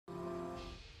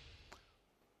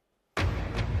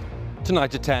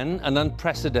Tonight at 10, an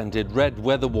unprecedented red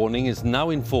weather warning is now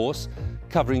in force,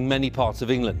 covering many parts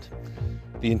of England.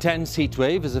 The intense heat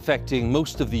wave is affecting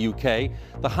most of the UK.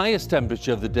 The highest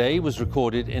temperature of the day was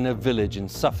recorded in a village in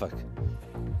Suffolk.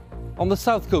 On the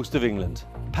south coast of England,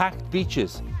 packed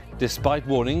beaches, despite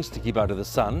warnings to keep out of the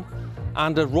sun,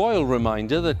 and a royal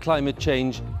reminder that climate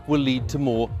change will lead to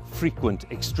more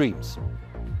frequent extremes.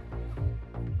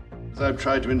 As I've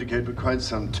tried to indicate for quite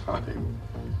some time,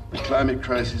 the climate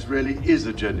crisis really is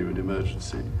a genuine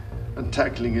emergency, and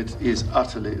tackling it is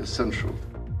utterly essential.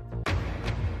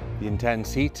 The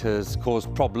intense heat has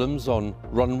caused problems on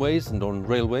runways and on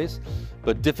railways,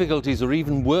 but difficulties are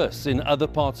even worse in other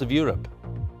parts of Europe.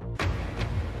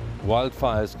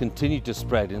 Wildfires continue to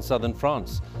spread in southern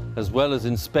France, as well as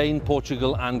in Spain,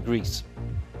 Portugal and Greece.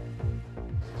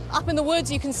 Up in the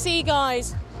woods, you can see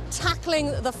guys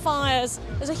tackling the fires.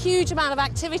 There's a huge amount of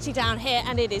activity down here,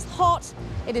 and it is hot,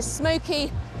 it is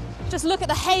smoky. Just look at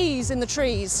the haze in the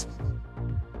trees.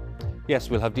 Yes,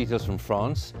 we'll have details from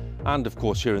France and, of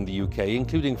course, here in the UK,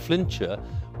 including Flintshire,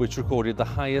 which recorded the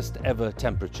highest ever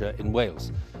temperature in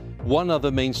Wales. One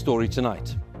other main story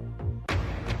tonight.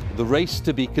 The race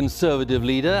to be Conservative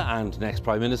leader and next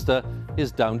Prime Minister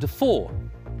is down to 4,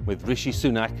 with Rishi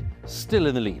Sunak still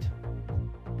in the lead.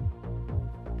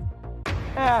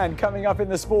 And coming up in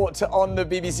the sport on the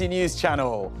BBC News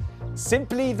Channel,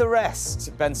 simply the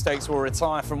rest. Ben Stokes will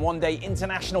retire from one-day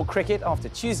international cricket after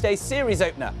Tuesday's series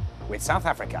opener with South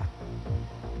Africa.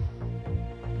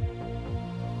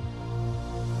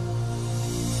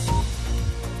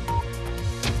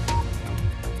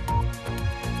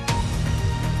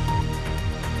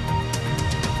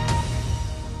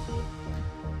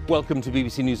 Welcome to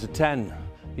BBC News at 10.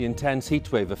 The intense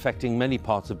heatwave affecting many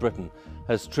parts of Britain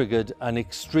has triggered an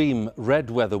extreme red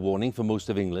weather warning for most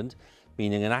of England,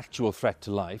 meaning an actual threat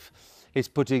to life. It's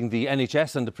putting the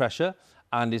NHS under pressure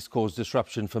and it's caused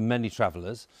disruption for many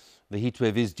travellers. The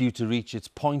heatwave is due to reach its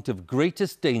point of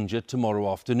greatest danger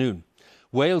tomorrow afternoon.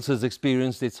 Wales has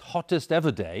experienced its hottest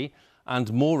ever day,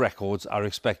 and more records are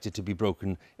expected to be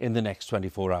broken in the next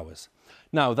 24 hours.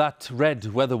 Now, that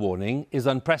red weather warning is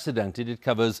unprecedented. It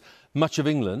covers much of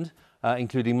England,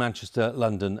 including Manchester,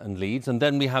 London and Leeds. And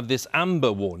then we have this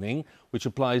amber warning, which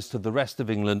applies to the rest of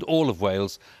England, all of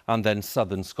Wales and then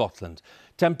southern Scotland.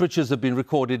 Temperatures have been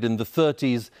recorded in the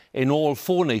 30s in all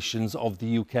 4 nations of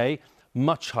the UK,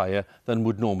 much higher than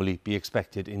would normally be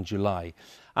expected in July.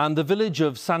 And the village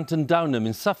of Santon Downham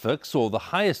in Suffolk saw the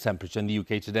highest temperature in the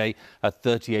UK today at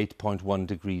 38.1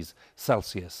 degrees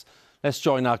Celsius. Let's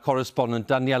join our correspondent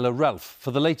Daniela Ralph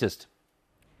for the latest.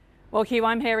 Well, Huw,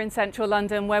 I'm here in central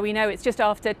London, where we know it's just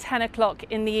after 10 o'clock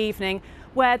in the evening,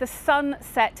 where the sun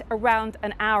set around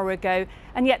an hour ago,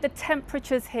 and yet the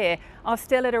temperatures here are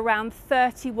still at around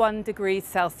 31 degrees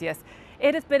Celsius.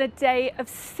 It has been a day of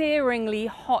searingly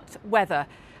hot weather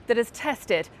that has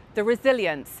tested the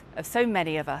resilience of so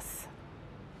many of us.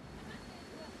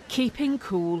 Keeping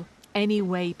cool any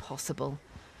way possible.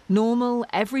 Normal,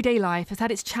 everyday life has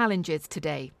had its challenges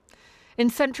today. In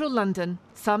central London,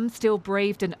 some still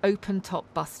braved an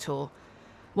open-top bus tour,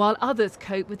 while others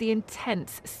cope with the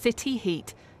intense city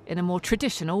heat in a more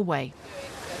traditional way.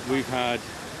 We've had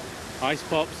ice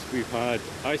pops, we've had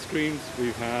ice creams,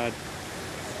 we've had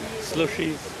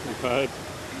slushies, we've had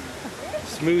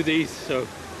smoothies, so a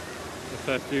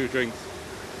fair few drinks.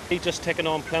 Just taking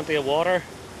on plenty of water,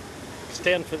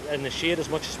 staying in the shade as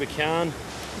much as we can,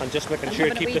 and just making sure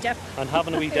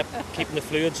having a wee dip, keeping the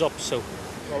fluids up. So.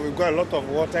 Well, we've got a lot of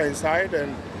water inside,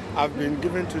 and I've been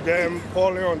giving to them,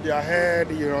 pouring on their head,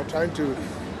 trying to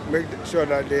make sure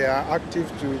that they are active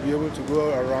to be able to go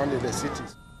around in the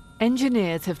cities.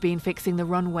 Engineers have been fixing the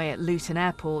runway at Luton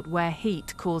Airport, where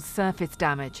heat caused surface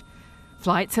damage.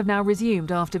 Flights have now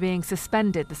resumed after being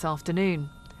suspended this afternoon.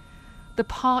 The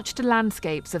parched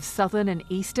landscapes of southern and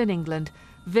eastern England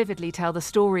vividly tell the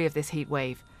story of this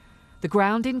heatwave. The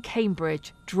ground in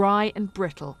Cambridge dry and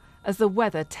brittle as the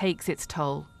weather takes its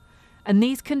toll. And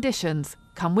these conditions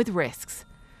come with risks.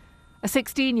 A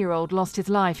 16-year-old lost his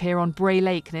life here on Bray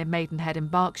Lake near Maidenhead in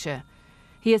Berkshire.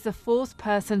 He is the 4th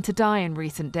person to die in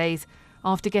recent days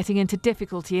after getting into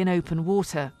difficulty in open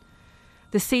water.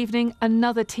 This evening,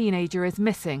 another teenager is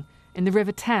missing in the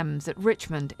River Thames at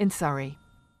Richmond in Surrey.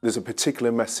 There's a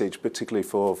particular message, particularly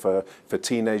for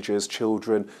teenagers,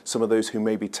 children, some of those who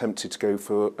may be tempted to go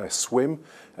for a swim.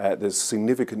 There's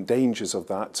significant dangers of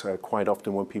that quite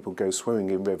often when people go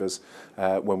swimming in rivers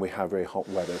when we have very hot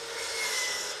weather.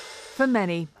 For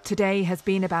many, today has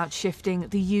been about shifting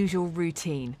the usual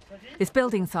routine. This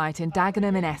building site in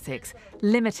Dagenham in Essex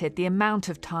limited the amount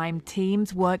of time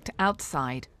teams worked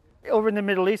outside. Over in the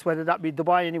Middle East, whether that be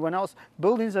Dubai, anyone else,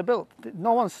 buildings are built.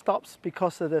 No one stops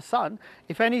because of the sun.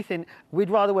 If anything, we'd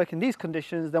rather work in these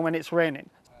conditions than when it's raining.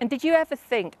 And did you ever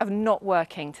think of not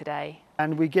working today?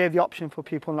 And we gave the option for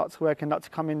people not to work and not to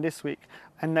come in this week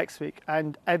and next week.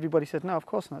 And everybody said, no, of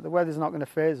course not. The weather's not going to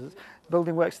faze us.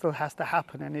 Building work still has to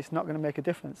happen and it's not going to make a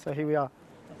difference. So here we are.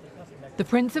 The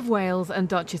Prince of Wales and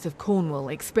Duchess of Cornwall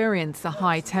experienced the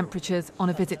high temperatures on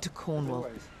a visit to Cornwall.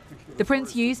 The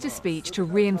Prince used a speech to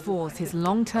reinforce his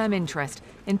long-term interest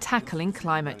in tackling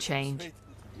climate change.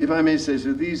 If I may say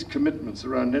so, these commitments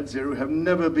around net zero have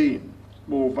never been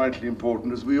more vitally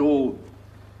important as we all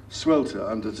swelter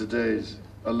under today's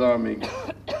alarming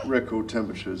record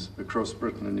temperatures across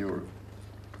Britain and Europe.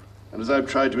 And as I've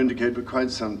tried to indicate for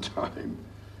quite some time,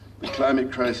 the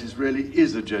climate crisis really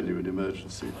is a genuine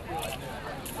emergency.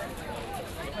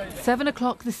 7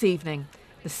 o'clock this evening,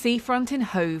 the seafront in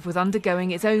Hove was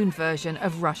undergoing its own version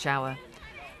of rush hour.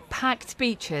 Packed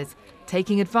beaches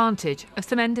taking advantage of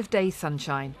some end-of-day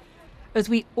sunshine, as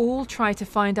we all try to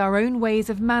find our own ways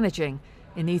of managing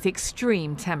in these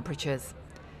extreme temperatures.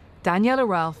 Daniela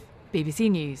Ralph,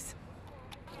 BBC News.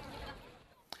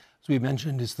 As we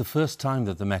mentioned, it's the first time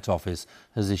that the Met Office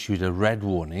has issued a red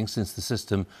warning since the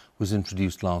system was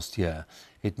introduced last year.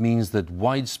 It means that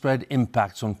widespread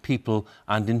impacts on people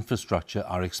and infrastructure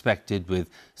are expected, with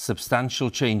substantial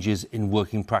changes in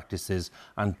working practices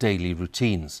and daily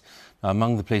routines. Now,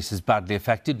 among the places badly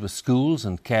affected were schools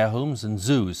and care homes and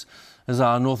zoos, as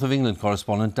our North of England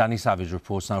correspondent Danny Savage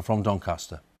reports now from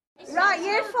Doncaster. Right,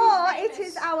 Year 4, it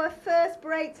is our first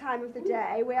break time of the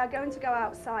day. We are going to go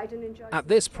outside and enjoy... At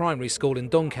this primary school in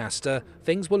Doncaster,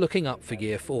 things were looking up for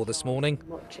Year 4 this morning.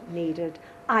 Much needed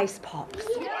ice pops.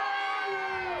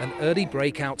 An early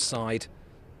break outside,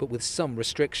 but with some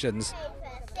restrictions.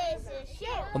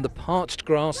 On the parched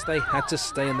grass, they had to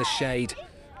stay in the shade.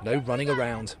 No running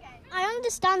around. I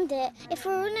understand it. If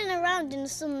we're running around in the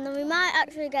sun, then we might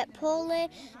actually get poorly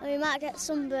and we might get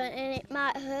sunburnt and it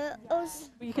might hurt us.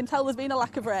 You can tell there's been a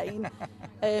lack of rain.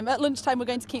 At lunchtime we're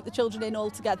going to keep the children in all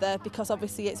together because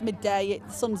obviously it's midday,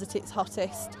 the sun's at its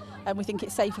hottest, and we think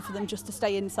it's safer for them just to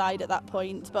stay inside at that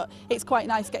point. But it's quite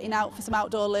nice getting out for some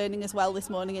outdoor learning as well this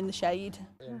morning in the shade.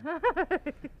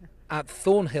 At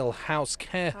Thornhill House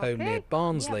Care Home near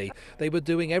Barnsley, they were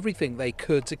doing everything they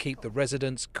could to keep the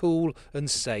residents cool and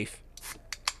safe.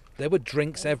 There were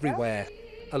drinks everywhere,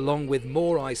 along with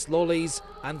more ice lollies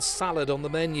and salad on the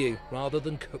menu rather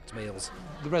than cooked meals.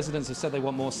 The residents have said they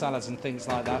want more salads and things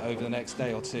like that over the next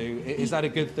day or two. Is that a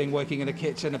good thing, working in a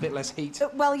kitchen, a bit less heat?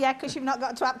 Well, yeah, because you've not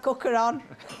got to have cooker on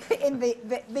in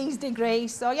these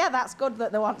degrees. So, yeah, that's good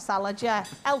that they want salad, yeah.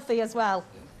 Healthy as well.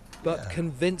 But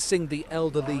convincing the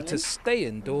elderly to stay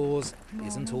indoors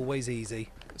isn't always easy.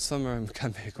 Some of them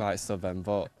can be quite stubborn,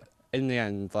 but in the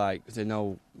end, like, they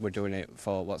know we're doing it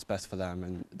for what's best for them,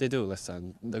 and they do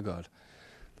listen. They're good.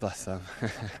 Bless them.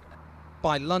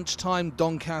 By lunchtime,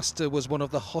 Doncaster was one of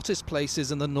the hottest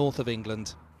places in the north of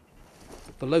England.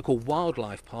 The local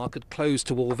wildlife park had closed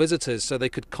to all visitors so they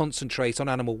could concentrate on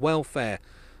animal welfare,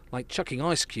 like chucking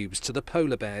ice cubes to the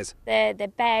polar bears. The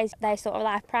bears, they're sort of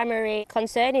like primary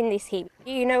concern in this heat.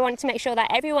 You know, want to make sure that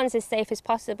everyone's as safe as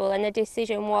possible, and the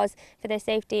decision was for the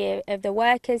safety of the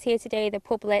workers here today, the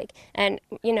public, and,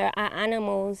 you know, our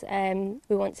animals.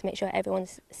 We want to make sure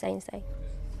everyone's staying safe.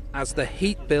 As the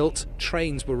heat built,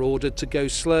 trains were ordered to go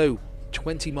slow,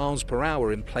 20 miles per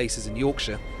hour in places in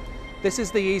Yorkshire. This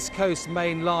is the East Coast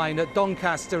main line at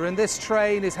Doncaster, and this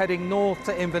train is heading north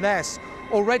to Inverness,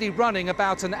 already running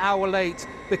about an hour late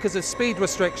because of speed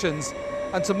restrictions.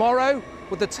 And tomorrow,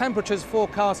 with the temperatures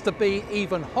forecast to be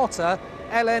even hotter,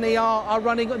 LNER are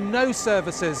running no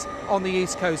services on the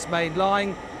East Coast main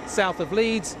line, south of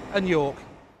Leeds and York.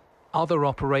 Other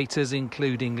operators,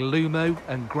 including Lumo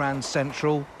and Grand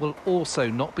Central, will also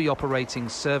not be operating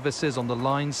services on the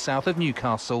line south of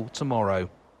Newcastle tomorrow.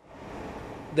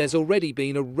 There's already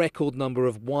been a record number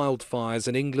of wildfires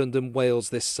in England and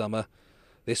Wales this summer.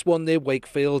 This one near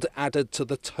Wakefield added to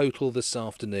the total this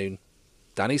afternoon.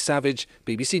 Danny Savage,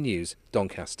 BBC News,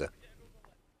 Doncaster.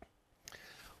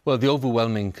 Well, the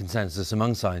overwhelming consensus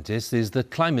among scientists is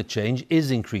that climate change is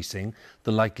increasing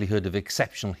the likelihood of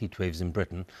exceptional heat waves in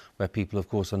Britain, where people, of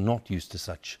course, are not used to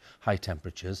such high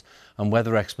temperatures. And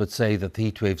weather experts say that the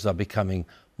heat waves are becoming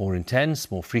more intense,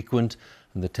 more frequent,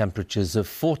 and the temperatures of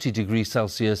 40 degrees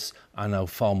Celsius are now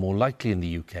far more likely in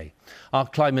the UK. Our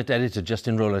climate editor,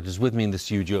 Justin Rowlett, is with me in the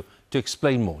studio to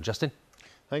explain more. Justin?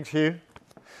 Thanks, Huw.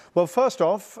 Well, first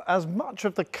off, as much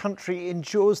of the country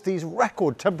endures these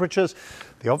record temperatures,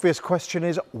 the obvious question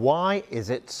is, why is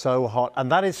it so hot?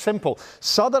 And that is simple.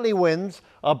 Southerly winds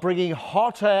are bringing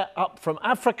hot air up from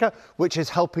Africa, which is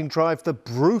helping drive the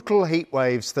brutal heat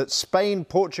waves that Spain,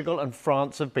 Portugal and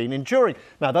France have been enduring.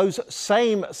 Now, those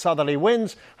same southerly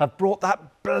winds have brought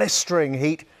that blistering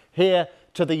heat here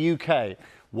to the UK.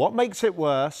 What makes it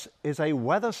worse is a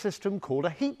weather system called a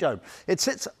heat dome. It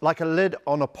sits like a lid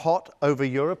on a pot over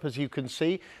Europe, as you can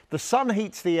see. The sun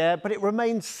heats the air, but it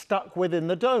remains stuck within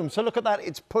the dome. So look at that,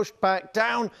 it's pushed back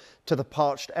down to the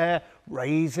parched air,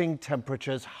 raising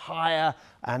temperatures higher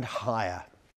and higher.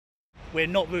 We're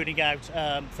not ruling out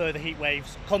further heat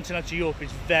waves. Continental Europe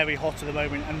is very hot at the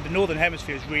moment, and the Northern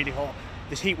Hemisphere is really hot.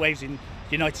 There's heat waves in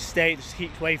the United States, there's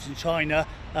heat waves in China,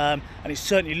 and it's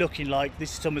certainly looking like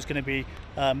this summer's going to be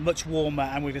much warmer,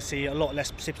 and we're going to see a lot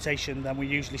less precipitation than we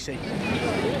usually see.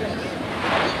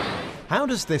 How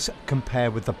does this compare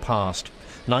with the past?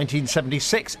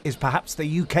 1976 is perhaps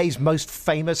the UK's most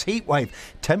famous heat wave.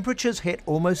 Temperatures hit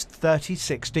almost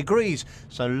 36 degrees,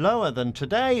 so lower than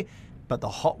today, but the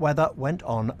hot weather went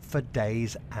on for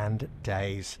days and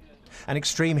days. And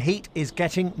extreme heat is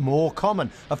getting more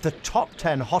common. Of the top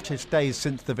 10 hottest days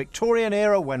since the Victorian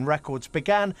era, when records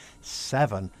began,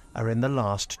 7 are in the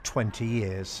last 20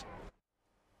 years.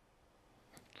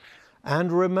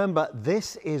 And remember,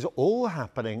 this is all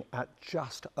happening at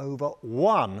just over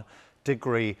 1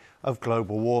 degree of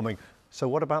global warming. So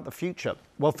what about the future?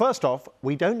 Well, first off,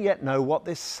 we don't yet know what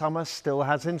this summer still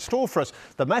has in store for us.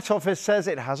 The Met Office says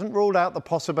it hasn't ruled out the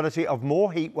possibility of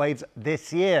more heat waves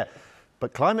this year.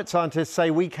 But climate scientists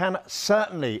say we can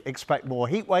certainly expect more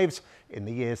heat waves in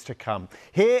the years to come.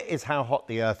 Here is how hot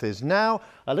the Earth is now,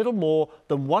 a little more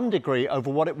than 1 degree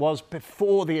over what it was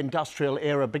before the industrial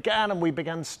era began and we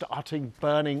began starting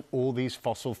burning all these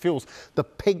fossil fuels. The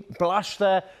pink blush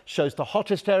there shows the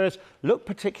hottest areas. Look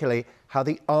particularly how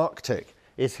the Arctic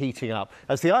is heating up.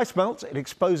 As the ice melts, it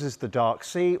exposes the dark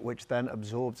sea, which then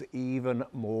absorbs even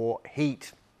more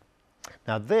heat.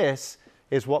 Now this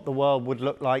is what the world would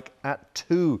look like at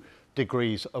 2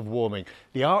 degrees of warming.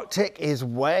 The Arctic is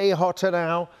way hotter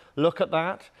now. Look at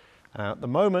that. At the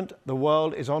moment, the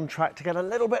world is on track to get a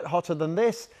little bit hotter than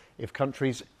this if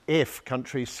countries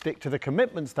stick to the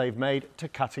commitments they've made to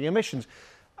cutting emissions.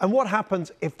 And what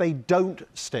happens if they don't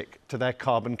stick to their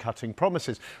carbon cutting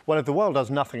promises? Well, if the world does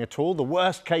nothing at all, the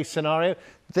worst case scenario,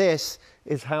 this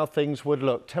is how things would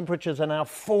look. Temperatures are now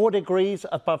 4 degrees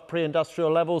above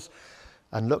pre-industrial levels.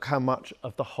 And look how much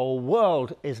of the whole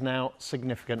world is now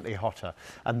significantly hotter.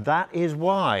 And that is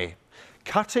why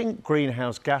cutting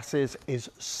greenhouse gases is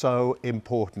so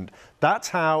important. That's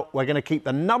how we're going to keep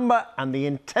the number and the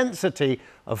intensity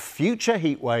of future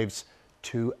heat waves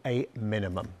to a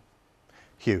minimum.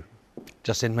 Huw.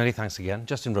 Justin, many thanks again.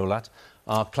 Justin Rowlatt,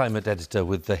 our climate editor,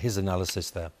 with his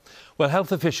analysis there. Well,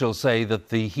 health officials say that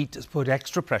the heat has put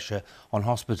extra pressure on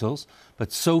hospitals,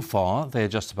 but so far they're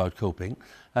just about coping.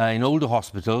 In older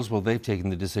hospitals, well, they've taken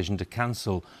the decision to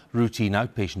cancel routine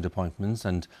outpatient appointments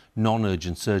and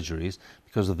non-urgent surgeries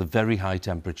because of the very high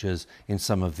temperatures in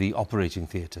some of the operating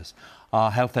theatres.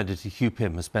 Our health editor,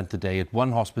 Huw has spent the day at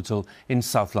one hospital in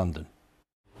South London.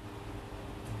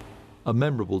 A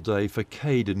memorable day for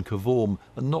Cade and Cavorm,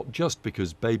 and not just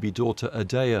because baby daughter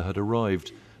Adea had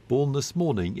arrived. Born this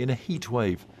morning in a heat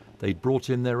wave, they'd brought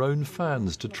in their own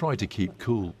fans to try to keep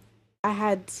cool. I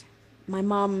had my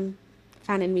mum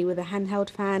fanning me with a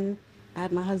handheld fan. I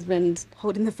had my husband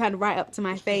holding the fan right up to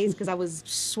my face because I was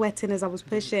sweating as I was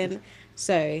pushing.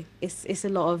 So it's a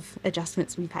lot of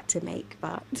adjustments we've had to make,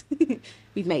 but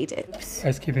we've made it.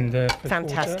 Housekeeping the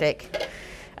fantastic.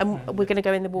 And we're going to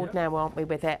go in the ward now, aren't we,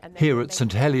 with it? Here at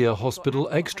St Helier Hospital,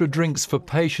 extra drinks for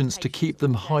patients to keep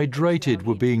them hydrated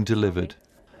were being delivered.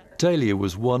 Dahlia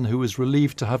was one who was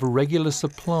relieved to have a regular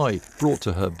supply brought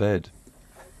to her bed.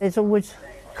 There's always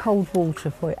cold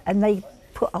water for it, and they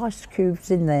put ice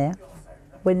cubes in there.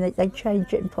 When they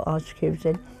change it and put ice cubes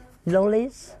in.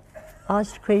 Lollies,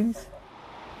 ice creams.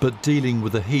 But dealing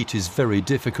with the heat is very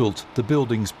difficult. The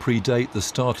buildings predate the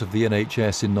start of the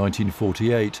NHS in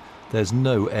 1948. There's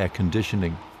no air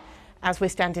conditioning. As we're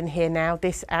standing here now,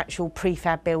 this actual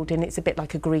prefab building, it's a bit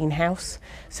like a greenhouse.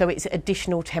 So it's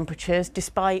additional temperatures,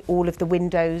 despite all of the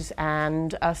windows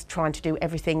and us trying to do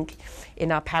everything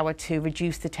in our power to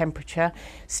reduce the temperature.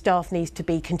 Staff needs to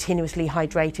be continuously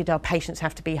hydrated. Our patients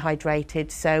have to be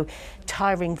hydrated. So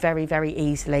tiring very, very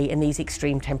easily in these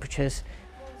extreme temperatures.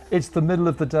 It's the middle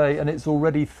of the day and it's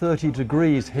already 30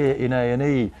 degrees here in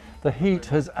A&E. The heat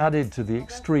has added to the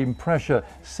extreme pressure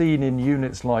seen in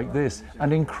units like this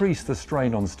and increased the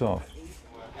strain on staff.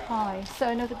 Hi, so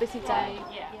another busy day.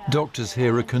 Doctors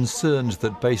here are concerned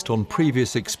that based on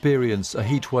previous experience, a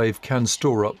heatwave can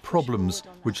store up problems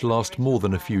which last more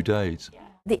than a few days.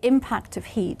 The impact of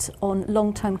heat on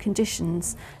long-term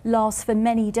conditions lasts for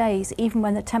many days, even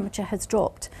when the temperature has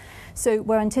dropped. So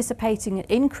we're anticipating an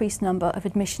increased number of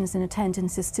admissions and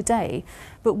attendances today,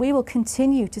 but we will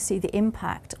continue to see the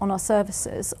impact on our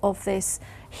services of this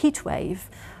heat wave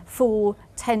for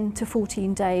 10 to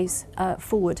 14 days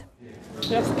forward.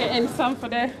 Just getting some for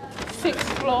the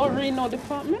 6th floor renal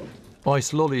department.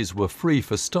 Ice lollies were free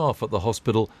for staff at the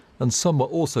hospital, and some were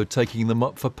also taking them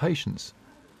up for patients.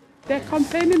 They're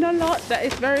complaining a lot that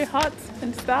it's very hot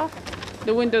and stuff.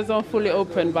 The windows aren't fully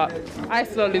open, but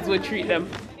ice lollies will treat them.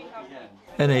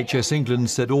 NHS England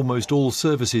said almost all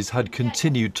services had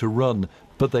continued to run,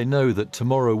 but they know that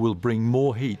tomorrow will bring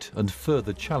more heat and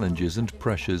further challenges and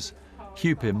pressures.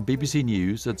 Huw Edwards, BBC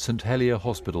News at St Helier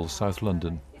Hospital, South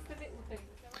London.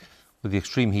 Well, the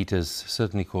extreme heat has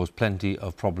certainly caused plenty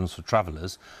of problems for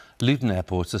travellers. Luton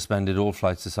Airport suspended all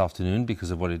flights this afternoon because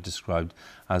of what it described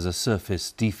as a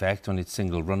surface defect on its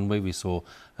single runway. We saw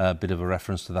a bit of a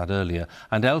reference to that earlier.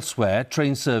 And elsewhere,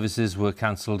 train services were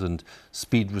cancelled and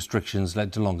speed restrictions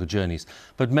led to longer journeys.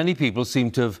 But many people seem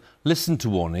to have listened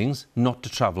to warnings not to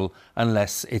travel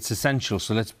unless it's essential.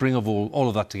 So let's bring all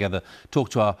of that together, talk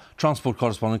to our transport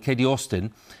correspondent, Katie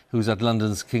Austin, who's at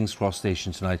London's King's Cross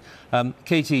station tonight.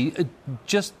 Katie,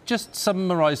 just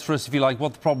summarise for us, if you like,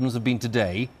 what the problems have been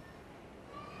today.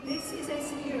 This is a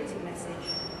security message.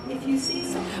 If you see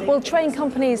something... Well, train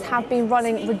companies have been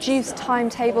running reduced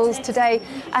timetables today,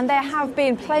 and there have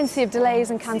been plenty of delays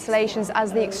and cancellations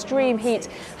as the extreme heat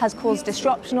has caused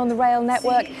disruption on the rail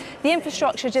network. The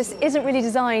infrastructure just isn't really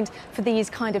designed for these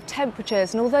kind of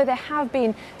temperatures, and although there have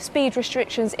been speed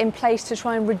restrictions in place to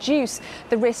try and reduce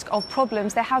the risk of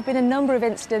problems, there have been a number of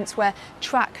incidents where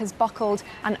track has buckled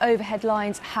and overhead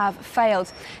lines have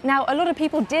failed. Now, a lot of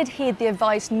people did heed the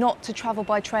advice not to travel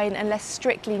by train unless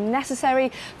strictly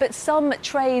necessary, but some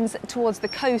trains towards the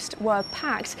coast were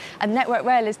packed, and Network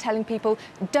Rail is telling people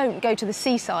don't go to the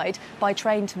seaside by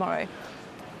train tomorrow.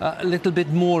 A little bit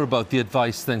more about the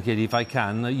advice then, Katie, if I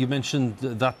can. You mentioned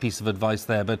that piece of advice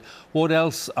there, but what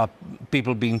else are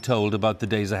people being told about the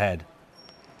days ahead?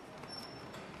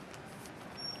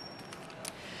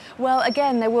 Well,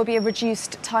 again, there will be a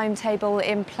reduced timetable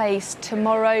in place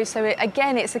tomorrow. So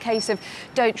again, it's a case of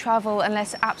don't travel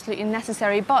unless absolutely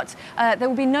necessary. But there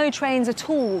will be no trains at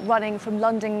all running from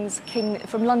London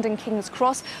King's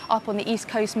Cross up on the East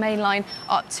Coast main line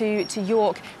up to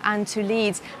York and to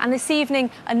Leeds. And this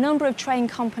evening, a number of train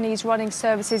companies running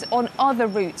services on other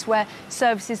routes where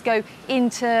services go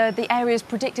into the areas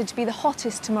predicted to be the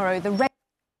hottest tomorrow.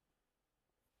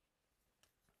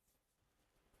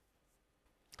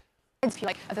 If you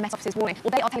like, of the Met Office's warning. Well,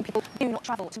 they are telling people do not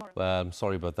travel tomorrow. I'm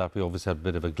sorry about that. We obviously had a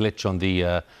bit of a glitch on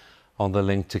the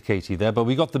link to Katie there, but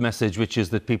we got the message, which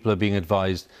is that people are being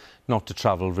advised not to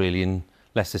travel really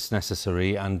unless it's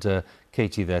necessary. And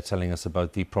Katie there telling us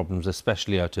about the problems,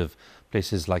 especially out of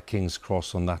places like King's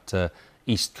Cross on that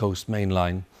East Coast main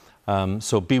line.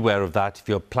 So beware of that. If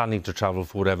you're planning to travel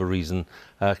for whatever reason,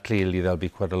 clearly there'll be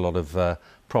quite a lot of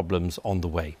problems on the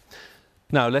way.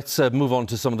 Now, let's move on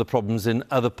to some of the problems in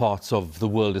other parts of the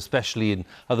world, especially in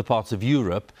other parts of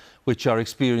Europe, which are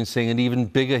experiencing an even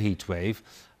bigger heat wave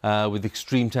with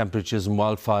extreme temperatures and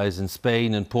wildfires in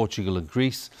Spain and Portugal and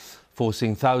Greece,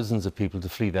 forcing thousands of people to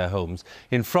flee their homes.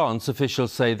 In France,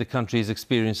 officials say the country is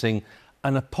experiencing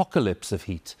an apocalypse of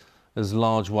heat as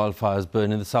large wildfires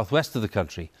burn in the southwest of the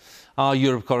country. Our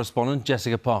Europe correspondent,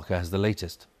 Jessica Parker, has the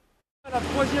latest.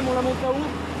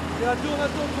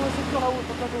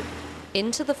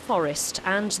 Into the forest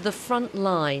and the front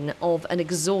line of an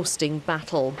exhausting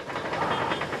battle.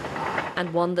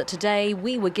 And one that today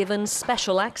we were given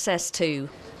special access to.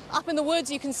 Up in the woods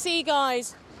you can see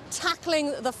guys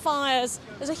tackling the fires.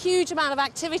 There's a huge amount of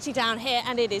activity down here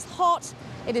and it is hot,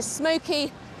 it is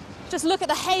smoky. Just look at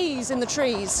the haze in the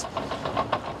trees.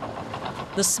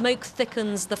 The smoke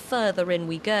thickens the further in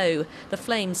we go. The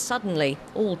flames suddenly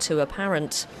all too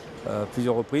apparent. The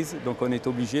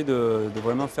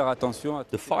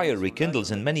fire rekindles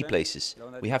in many places.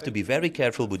 We have to be very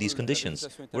careful with these conditions.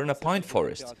 We're in a pine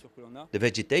forest. The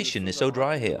vegetation is so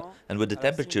dry here, and with the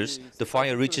temperatures, the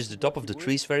fire reaches the top of the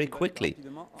trees very quickly.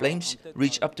 Flames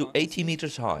reach up to 80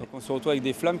 meters high.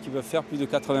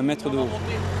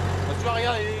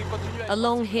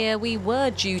 Along here, we were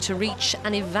due to reach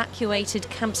an evacuated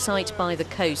campsite by the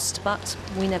coast, but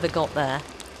we never got there.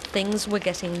 Things were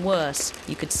getting worse.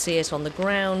 You could see it on the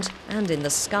ground and in the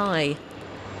sky.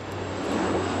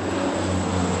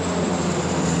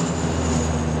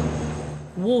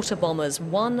 water bombers,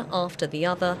 one after the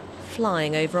other,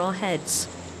 flying over our heads.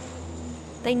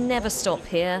 They never stop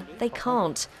here, they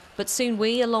can't. But soon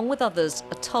we, along with others,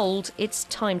 are told it's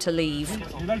time to leave.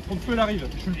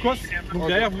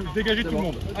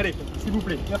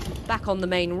 Back on the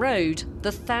main road,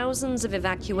 the thousands of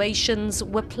evacuations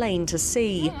were plain to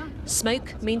see.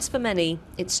 Smoke means for many,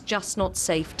 it's just not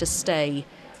safe to stay.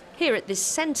 Here at this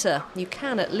centre, you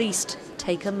can at least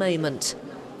take a moment.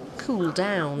 Cool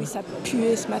down.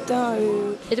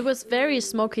 It was very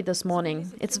smoky this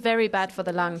morning. It's very bad for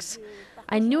the lungs.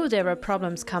 I knew there were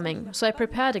problems coming, so I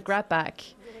prepared a grab bag.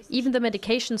 Even the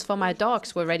medications for my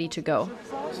dogs were ready to go.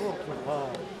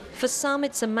 For some,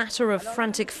 it's a matter of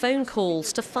frantic phone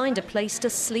calls to find a place to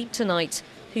sleep tonight.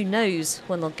 Who knows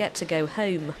when they'll get to go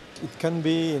home. It can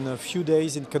be in a few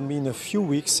days, it can be in a few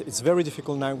weeks. It's very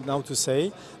difficult now to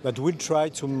say, but we'll try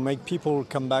to make people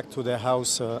come back to their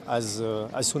house as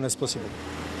soon as possible.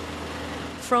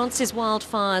 France's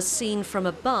wildfires seen from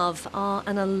above are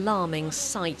an alarming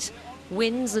sight.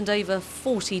 Winds and over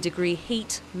 40-degree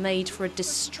heat made for a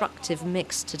destructive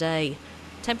mix today.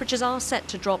 Temperatures are set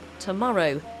to drop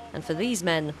tomorrow, and for these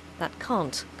men, that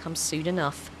can't come soon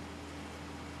enough.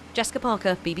 Jessica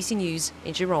Parker, BBC News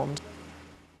in Gironde.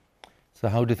 So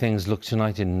how do things look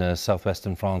tonight in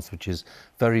southwestern France, which is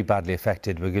very badly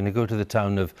affected? We're going to go to the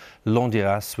town of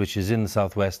Landiras, which is in the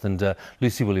southwest, and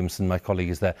Lucy Williamson, my colleague,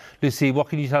 is there. Lucy, what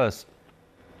can you tell us?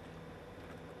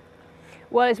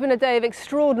 Well, it's been a day of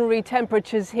extraordinary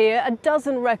temperatures here, a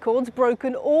dozen records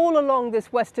broken all along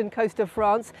this western coast of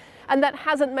France, and that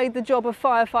hasn't made the job of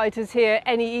firefighters here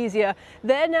any easier.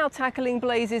 They're now tackling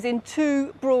blazes in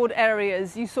two broad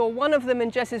areas. You saw one of them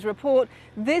in Jess's report.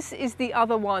 This is the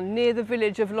other one near the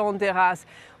village of Landiras.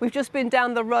 We've just been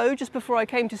down the road just before I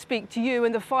came to speak to you,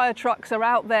 and the fire trucks are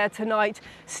out there tonight,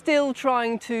 still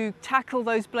trying to tackle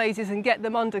those blazes and get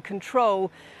them under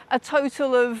control. A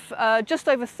total of just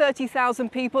over 30,000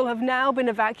 people have now been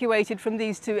evacuated from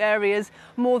these two areas.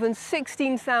 More than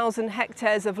 16,000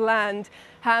 hectares of land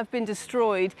have been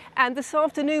destroyed. And this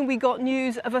afternoon we got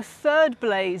news of a third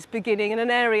blaze beginning in an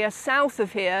area south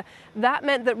of here. That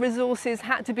meant that resources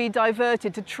had to be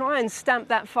diverted to try and stamp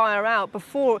that fire out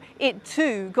before it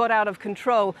too got out of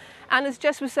control. And as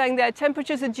Jess was saying there,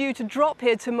 temperatures are due to drop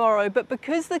here tomorrow, but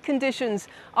because the conditions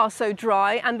are so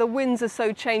dry and the winds are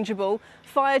so changeable,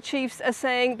 fire chiefs are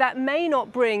saying that may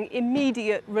not bring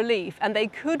immediate relief, and they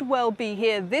could well be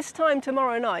here this time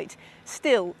tomorrow night,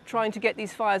 still trying to get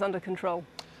these fires under control.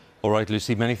 All right,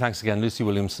 Lucy, many thanks again. Lucy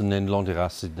Williamson in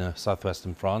Landiras in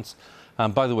southwestern France.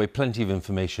 By the way, plenty of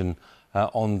information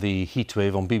on the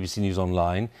heatwave on BBC News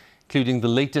Online, including the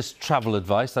latest travel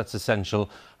advice, that's essential,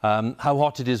 how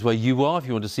hot it is where you are, if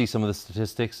you want to see some of the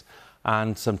statistics,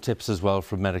 and some tips as well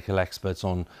from medical experts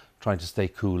on trying to stay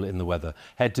cool in the weather.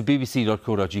 Head to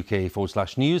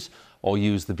bbc.co.uk/news or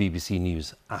use the BBC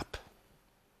News app.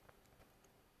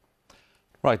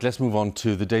 Right, let's move on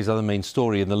to the day's other main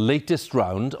story. In the latest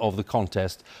round of the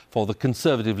contest for the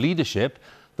Conservative leadership,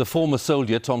 the former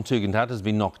soldier Tom TUGENDHAT has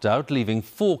been knocked out, leaving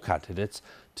 4 candidates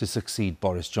to succeed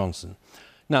Boris Johnson.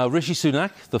 Now, Rishi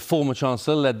Sunak, the former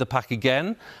Chancellor, led the pack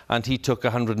again, and he took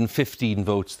 115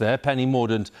 votes there. Penny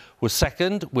Mordaunt was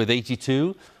second with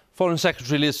 82. Foreign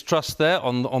Secretary Liz Truss there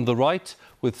on the right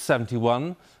with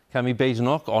 71. Kemi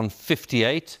Badenoch on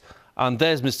 58. And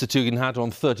there's Mr TUGENDHAT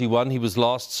on 31. He was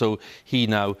last, so he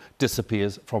now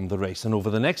disappears from the race. And over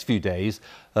the next few days,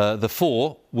 the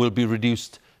 4 will be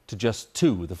reduced to just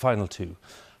 2, the final 2.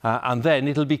 And then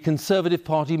it'll be Conservative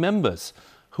Party members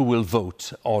who will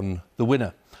vote on the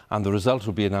winner. And the result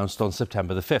will be announced on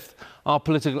September the 5th. Our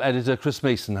political editor, Chris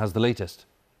Mason, has the latest.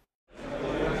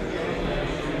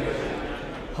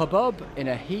 Hubbub in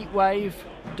a heatwave,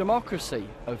 democracy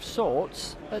of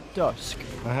sorts at dusk.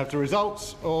 I have the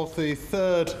results of the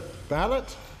third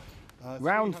ballot.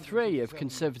 Round 3 of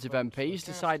Conservative MPs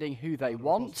deciding who they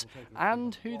want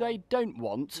and who they don't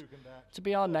want to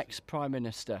be our next Prime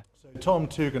Minister. Tom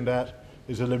TUGENDHAT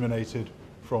is eliminated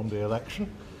from the election.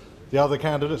 The other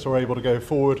candidates are able to go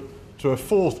forward to a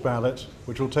 4th ballot,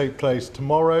 which will take place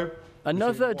tomorrow.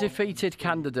 Another defeated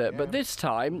candidate, but this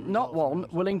time not one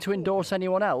willing to endorse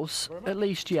anyone else, at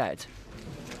least yet.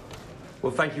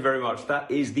 Well, thank you very much. That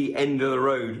is the end of the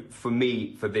road for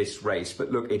me for this race.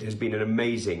 But look, it has been an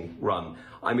amazing run.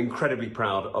 I'm incredibly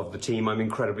proud of the team. I'm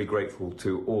incredibly grateful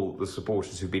to all the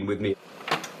supporters who've been with me.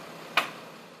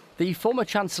 The former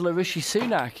Chancellor Rishi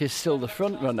Sunak is still the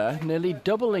front-runner, nearly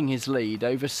doubling his lead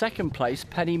over second-place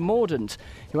Penny Mordaunt,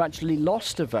 who actually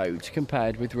lost a vote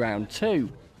compared with round 2.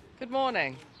 Good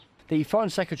morning. The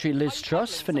Foreign Secretary Liz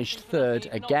Truss finished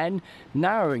 3rd again,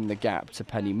 narrowing the gap to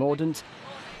Penny Mordaunt.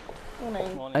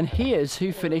 And here's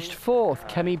who finished fourth,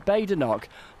 Kemi Badenoch,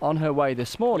 on her way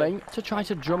this morning to try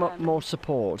to drum up more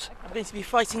support. I'm going to be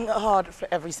fighting hard for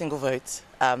every single vote,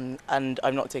 and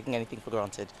I'm not taking anything for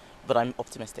granted, but I'm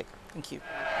optimistic. Thank you.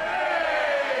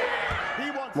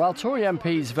 While Tory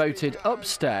MPs voted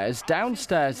upstairs,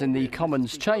 downstairs in the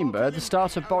Commons chamber, the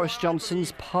start of Boris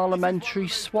Johnson's parliamentary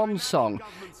swan song,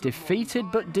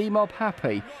 defeated but demob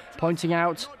happy, pointing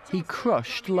out he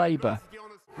crushed Labour.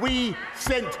 We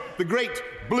sent the great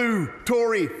blue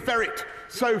Tory ferret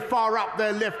so far up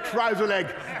their left trouser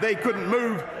leg they couldn't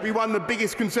move. We won the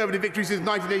biggest Conservative victory since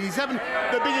 1987,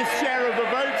 the biggest share of the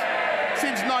vote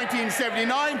since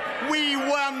 1979. We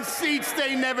won seats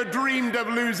they never dreamed of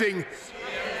losing.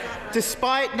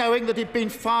 Despite knowing that he'd been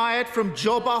fired from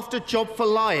job after job for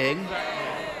lying,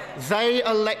 they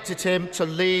elected him to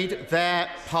lead their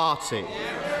party.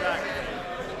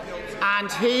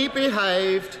 And he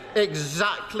behaved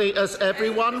exactly as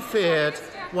everyone feared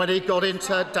when he got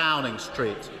into Downing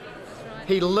Street.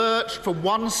 He lurched from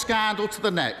one scandal to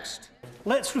the next.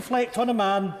 Let's reflect on a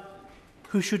man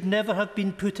who should never have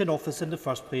been put in office in the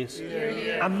first place.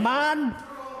 A man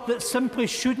that simply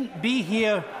shouldn't be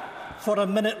here for a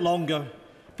minute longer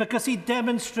because he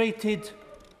demonstrated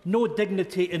no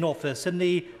dignity in office, in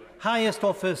the highest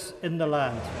office in the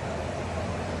land.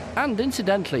 And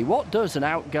incidentally, what does an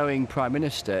outgoing Prime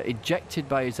Minister ejected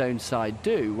by his own side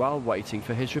do while waiting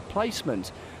for his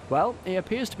replacement? Well, he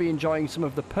appears to be enjoying some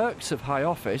of the perks of high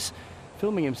office,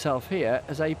 filming himself here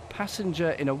as a passenger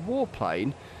in a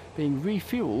warplane being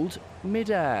refuelled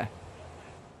mid-air.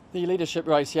 The leadership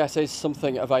race, yes, is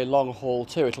something of a long haul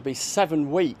too. It'll be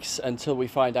 7 weeks until we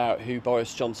find out who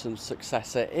Boris Johnson's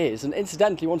successor is. And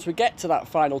incidentally, once we get to that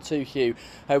final two, Huw,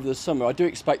 over the summer, I do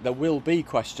expect there will be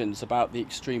questions about the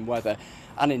extreme weather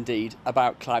and indeed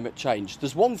about climate change.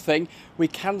 There's one thing we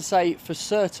can say for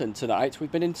certain tonight. We've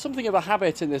been in something of a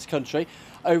habit in this country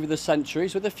over the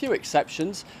centuries, with a few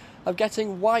exceptions, of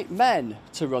getting white men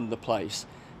to run the place.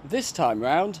 This time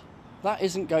round, that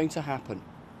isn't going to happen.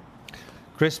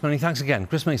 Chris, many thanks again.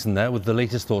 Chris Mason there with the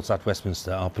latest thoughts at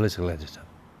Westminster, our political editor.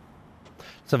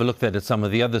 Let's have a look then at some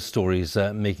of the other stories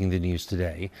making the news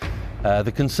today.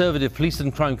 The Conservative Police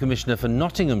and Crime Commissioner for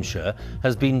Nottinghamshire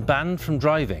has been banned from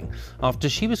driving after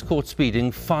she was caught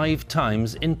speeding 5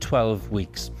 times in 12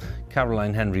 weeks.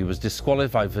 Caroline Henry was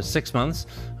disqualified for 6 months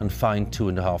and fined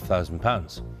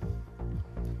 £2,500.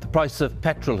 The price of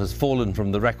petrol has fallen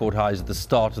from the record highs at the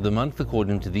start of the month,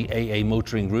 according to the AA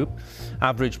Motoring Group.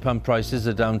 Average pump prices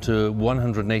are down to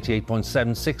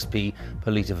 188.76p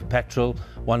per litre for petrol,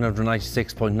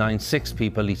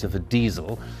 196.96p per litre for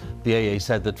diesel. The AA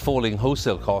said that falling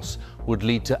wholesale costs would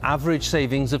lead to average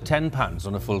savings of £10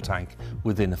 on a full tank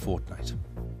within a fortnight.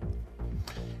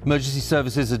 Emergency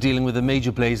services are dealing with a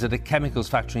major blaze at a chemicals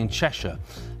factory in Cheshire.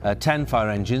 10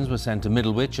 fire engines were sent to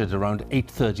Middlewich at around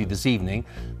 8:30 this evening.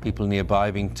 People nearby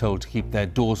are being told to keep their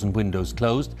doors and windows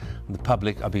closed, and the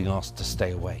public are being asked to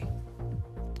stay away.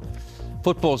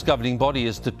 Football's governing body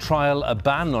is to trial a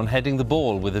ban on heading the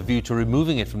ball with a view to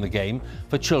removing it from the game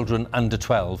for children under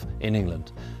 12 in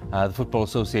England. The Football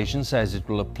Association says it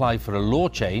will apply for a law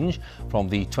change from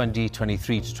the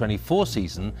 2023-24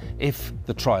 season if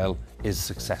the trial is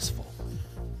successful.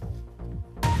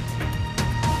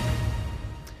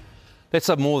 Let's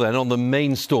have more then on the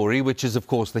main story, which is of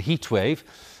course the heat wave,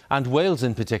 and Wales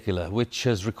in particular, which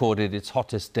has recorded its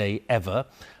hottest day ever.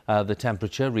 The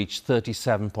temperature reached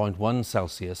 37.1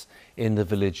 Celsius in the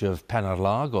village of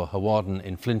Penarlag or Hawarden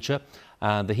in Flintshire.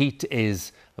 And the heat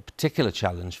is a particular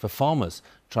challenge for farmers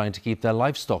trying to keep their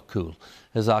livestock cool,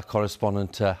 as our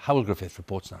correspondent Hywel Griffith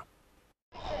reports now.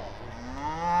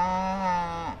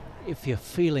 If you're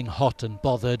feeling hot and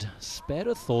bothered, spare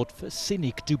a thought for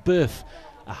Cynic du Boeuf,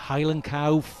 a Highland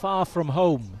cow far from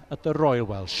home at the Royal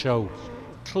Welsh Show.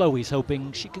 Chloe's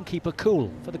hoping she can keep her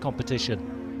cool for the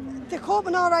competition. They're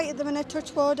coping all right at the minute,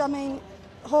 touch wood. I mean,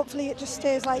 hopefully it just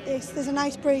stays like this. There's a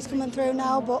nice breeze coming through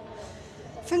now, but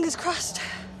fingers crossed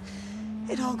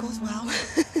it all goes well.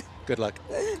 Good luck.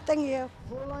 Thank you.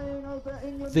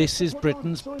 This is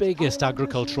Britain's biggest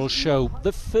agricultural show,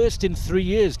 the first in 3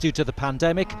 years due to the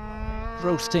pandemic.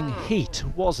 Roasting heat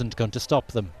wasn't going to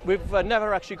stop them. We've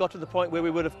never actually got to the point where we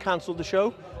would have cancelled the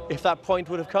show. If that point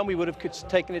would have come, we would have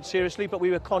taken it seriously, but we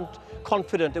were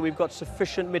confident that we've got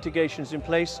sufficient mitigations in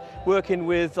place, working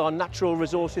with our natural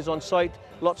resources on site,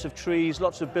 lots of trees,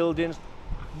 lots of buildings.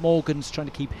 Morgan's trying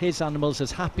to keep his animals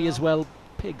as happy as well.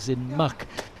 Pigs in muck.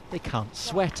 They can't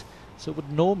sweat, so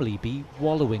would normally be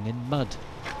wallowing in mud.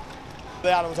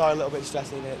 The animals are a little bit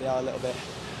stressed in it, they're a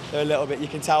little bit, you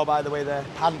can tell by the way they're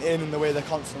panting and the way they're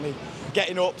constantly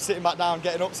getting up, sitting back down,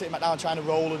 getting up, sitting back down, trying to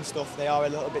roll and stuff. They are a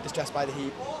little bit distressed by the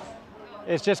heat.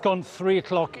 It's just gone 3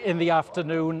 o'clock in the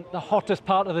afternoon, the hottest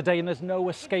part of the day, and there's no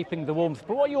escaping the warmth.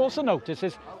 But what you also notice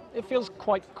is it feels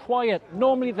quite quiet.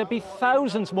 Normally there'd be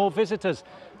thousands more visitors,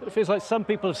 but it feels like some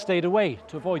people have stayed away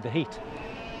to avoid the heat.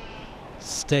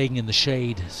 Staying in the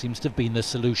shade seems to have been the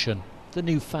solution. The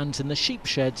new fans in the sheep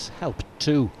sheds helped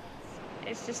too.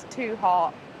 It's just too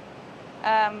hot.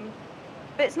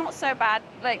 But it's not so bad.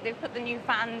 Like, they've put the new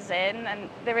fans in and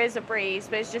there is a breeze,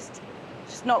 but it's just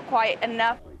not quite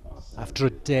enough. After a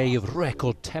day of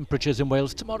record temperatures in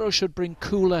Wales, tomorrow should bring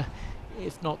cooler,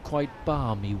 if not quite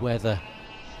balmy weather.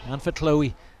 And for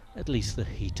Chloe, at least the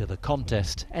heat of the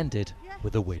contest ended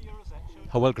with a win.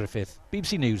 Hywel Griffith,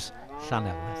 BBC News,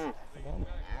 Llanelwedd.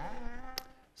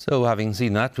 So having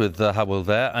seen that with Hywel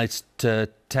there, it's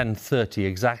 10:30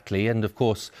 exactly, and of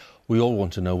course we all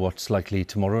want to know what's likely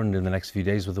tomorrow and in the next few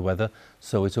days with the weather,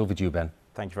 so it's over to you, Ben.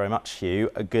 Thank you very much,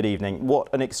 Huw. Good evening.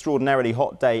 What an extraordinarily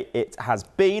hot day it has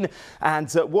been. And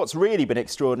what's really been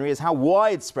extraordinary is how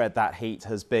widespread that heat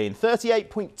has been.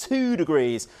 38.2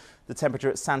 degrees. The temperature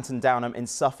at Santon Downham in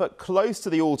Suffolk, close to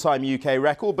the all-time UK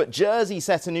record. But Jersey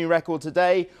set a new record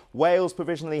today. Wales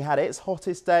provisionally had its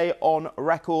hottest day on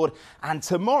record. And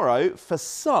tomorrow, for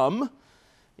some,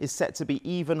 is set to be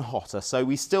even hotter. So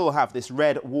we still have this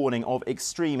red warning of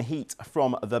extreme heat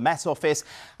from the Met Office.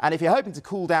 And if you're hoping to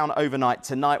cool down overnight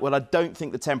tonight, well, I don't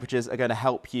think the temperatures are going to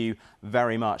help you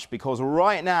very much, because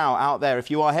right now out there,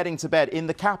 if you are heading to bed in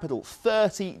the capital,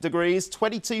 30 degrees,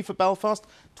 22 for Belfast,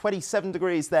 27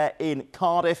 degrees there in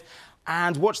Cardiff.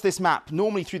 And watch this map.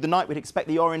 Normally through the night we'd expect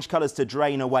the orange colours to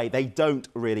drain away. They don't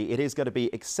really. It is going to be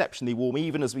exceptionally warm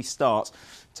even as we start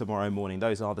tomorrow morning.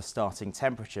 Those are the starting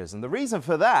temperatures. And the reason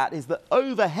for that is that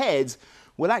overhead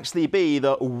will actually be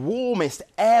the warmest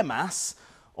air mass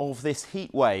of this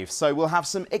heat wave. So we'll have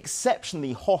some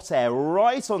exceptionally hot air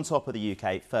right on top of the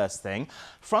UK first thing.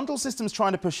 Frontal system's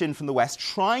trying to push in from the west,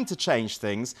 trying to change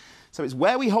things. So it's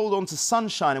where we hold on to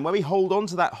sunshine and where we hold on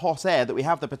to that hot air that we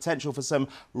have the potential for some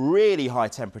really high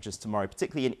temperatures tomorrow,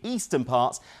 particularly in eastern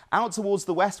parts. Out towards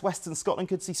the west, western Scotland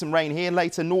could see some rain here.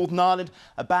 Later, Northern Ireland,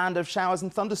 a band of showers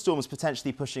and thunderstorms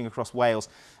potentially pushing across Wales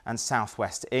and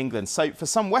southwest England. So for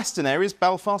some western areas,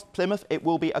 Belfast, Plymouth, it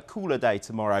will be a cooler day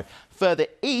tomorrow. Further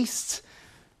east,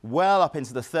 well up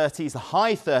into the 30s, the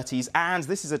high 30s, and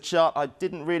this is a chart I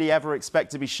didn't really ever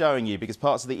expect to be showing you, because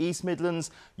parts of the East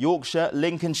Midlands, Yorkshire,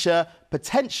 Lincolnshire,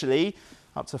 potentially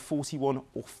up to 41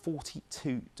 or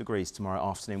 42 degrees tomorrow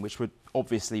afternoon, which would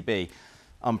obviously be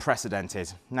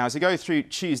unprecedented. Now, as we go through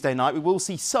Tuesday night, we will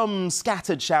see some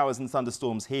scattered showers and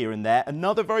thunderstorms here and there.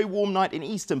 Another very warm night in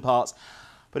eastern parts,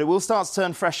 but it will start to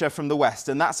turn fresher from the west,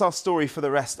 and that's our story for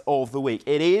the rest of the week.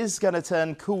 It is going to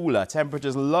turn cooler,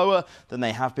 temperatures lower than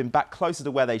they have been, back closer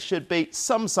to where they should be.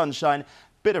 Some sunshine,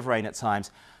 bit of rain at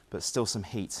times, but still some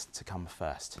heat to come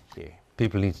first. Huw.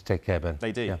 People need to take care, Ben.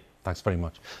 They do. Yeah, thanks very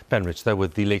much. Ben Rich there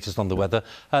with the latest on the weather.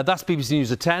 That's BBC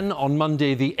News at 10 on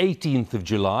Monday, the 18th of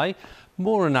July.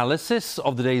 More analysis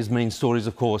of the day's main stories,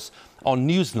 of course, on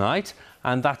Newsnight.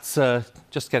 And that's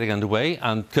just getting underway.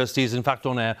 And Kirsty is, in fact,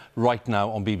 on air right now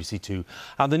on BBC Two.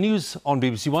 And the news on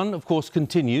BBC One, of course,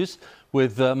 continues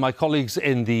with my colleagues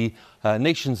in the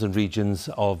nations and regions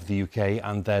of the UK.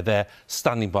 And they're there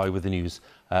standing by with the news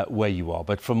where you are.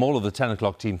 But from all of the 10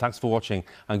 o'clock team, thanks for watching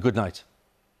and good night.